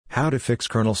How to fix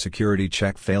kernel security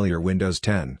check failure Windows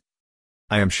 10.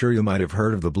 I am sure you might have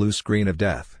heard of the blue screen of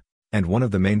death, and one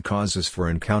of the main causes for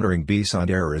encountering BSOD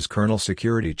error is kernel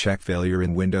security check failure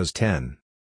in Windows 10.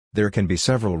 There can be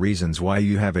several reasons why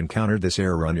you have encountered this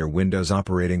error on your Windows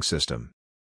operating system.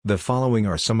 The following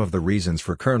are some of the reasons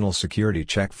for kernel security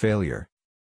check failure.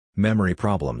 Memory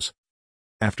problems.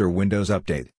 After Windows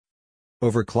update.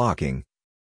 Overclocking.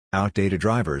 Outdated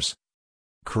drivers.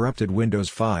 Corrupted Windows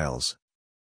files.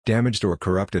 Damaged or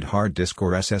corrupted hard disk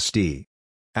or SSD.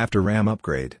 After RAM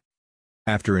upgrade.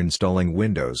 After installing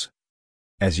Windows.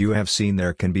 As you have seen,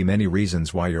 there can be many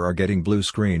reasons why you are getting blue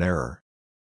screen error.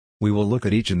 We will look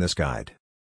at each in this guide.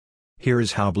 Here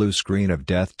is how blue screen of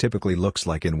death typically looks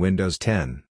like in Windows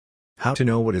 10. How to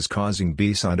know what is causing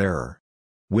BSOD error.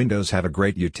 Windows have a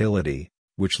great utility,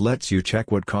 which lets you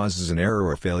check what causes an error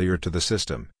or failure to the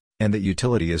system, and that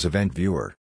utility is Event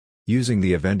Viewer. Using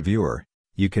the Event Viewer,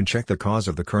 you can check the cause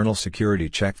of the kernel security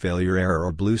check failure error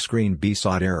or blue screen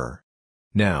BSOD error.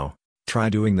 Now, try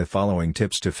doing the following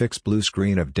tips to fix blue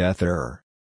screen of death error.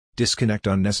 Disconnect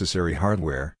unnecessary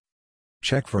hardware.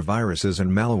 Check for viruses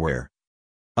and malware.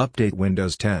 Update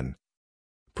Windows 10.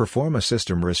 Perform a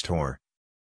system restore.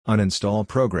 Uninstall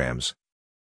programs.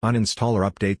 Uninstall or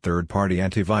update third-party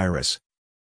antivirus.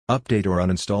 Update or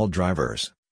uninstall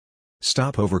drivers.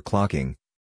 Stop overclocking.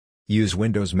 Use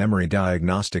Windows Memory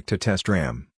Diagnostic to test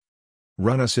RAM.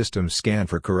 Run a system scan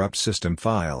for corrupt system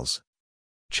files.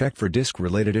 Check for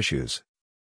disk-related issues.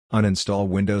 Uninstall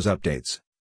Windows updates.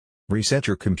 Reset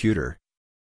your computer.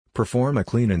 Perform a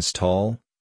clean install.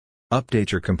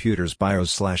 Update your computer's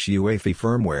BIOS/UEFI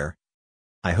firmware.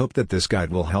 I hope that this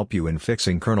guide will help you in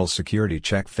fixing kernel security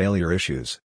check failure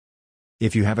issues.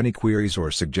 If you have any queries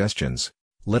or suggestions,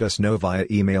 let us know via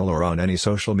email or on any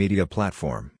social media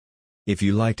platform. If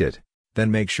you liked it, then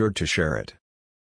make sure to share it.